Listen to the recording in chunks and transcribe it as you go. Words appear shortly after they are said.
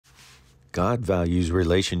God values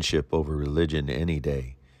relationship over religion any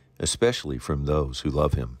day, especially from those who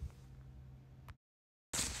love Him.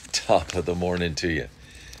 Top of the morning to you.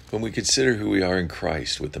 When we consider who we are in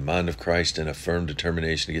Christ, with the mind of Christ and a firm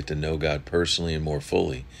determination to get to know God personally and more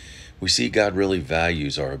fully, we see God really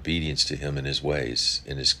values our obedience to Him in His ways,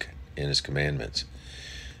 in His commandments.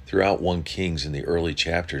 Throughout 1 Kings in the early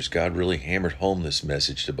chapters, God really hammered home this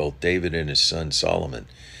message to both David and his son Solomon.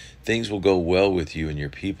 Things will go well with you and your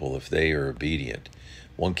people if they are obedient.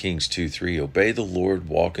 1 Kings 2:3, obey the Lord,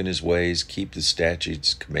 walk in His ways, keep the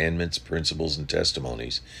statutes, commandments, principles, and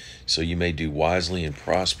testimonies, so you may do wisely and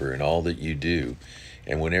prosper in all that you do,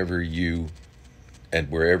 and wherever you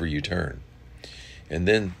turn. And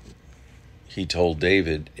then He told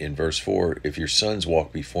David in verse 4, if your sons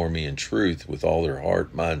walk before me in truth with all their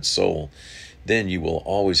heart, mind, soul, then you will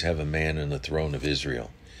always have a man on the throne of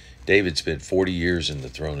Israel. David spent 40 years in the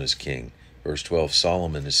throne as king. Verse 12,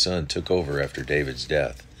 Solomon, his son, took over after David's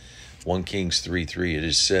death. 1 Kings 3:3, it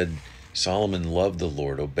is said, Solomon loved the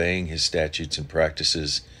Lord, obeying His statutes and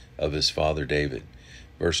practices of his father David.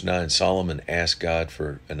 Verse 9, Solomon asked God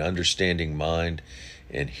for an understanding mind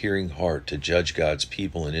and hearing heart to judge God's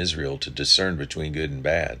people in Israel, to discern between good and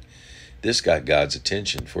bad. This got God's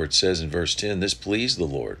attention, for it says in verse 10, this pleased the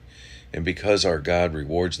Lord. And because our God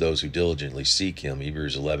rewards those who diligently seek Him,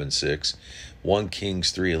 Hebrews 11:6, 1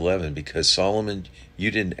 Kings 3:11, because Solomon,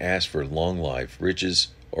 you didn't ask for long life, riches,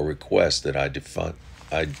 or request that I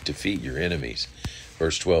defeat your enemies.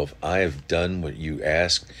 Verse 12, I have done what you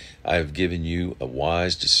asked. I have given you a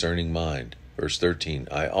wise, discerning mind. Verse 13,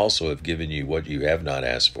 I also have given you what you have not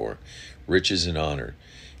asked for, riches and honor.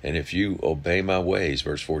 And if you obey my ways,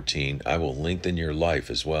 verse 14, I will lengthen your life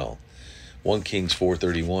as well. 1 Kings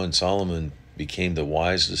 4:31, Solomon became the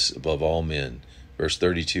wisest above all men. Verse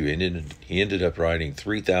 32, he ended up writing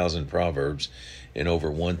 3,000 proverbs and over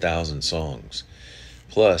 1,000 songs.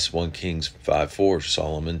 Plus 1 Kings 5:4,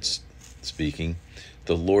 Solomon speaking,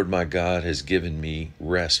 the Lord my God has given me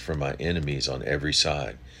rest from my enemies on every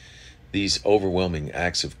side. These overwhelming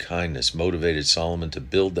acts of kindness motivated Solomon to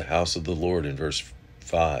build the house of the Lord in verse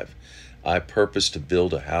 5. I purpose to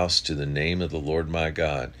build a house to the name of the Lord my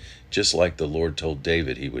God, just like the Lord told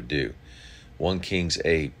David He would do. 1 Kings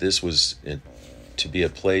 8, this was to be a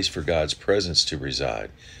place for God's presence to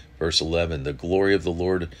reside. Verse 11, the glory of the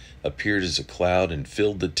Lord appeared as a cloud and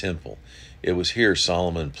filled the temple. It was here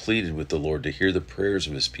Solomon pleaded with the Lord to hear the prayers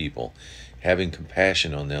of His people, having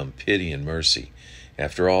compassion on them, pity and mercy.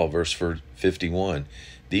 After all, verse 51,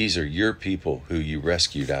 these are your people who you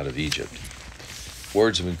rescued out of Egypt.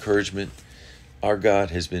 Words of encouragement. Our God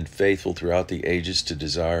has been faithful throughout the ages to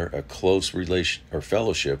desire a close relation or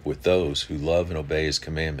fellowship with those who love and obey His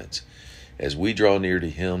commandments. As we draw near to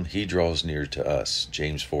Him, He draws near to us.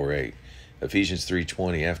 James 4:8. Ephesians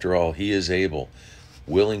 3:20. After all, He is able,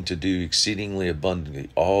 willing to do exceedingly abundantly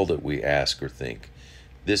all that we ask or think.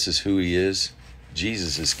 This is who He is.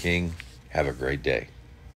 Jesus is King. Have a great day.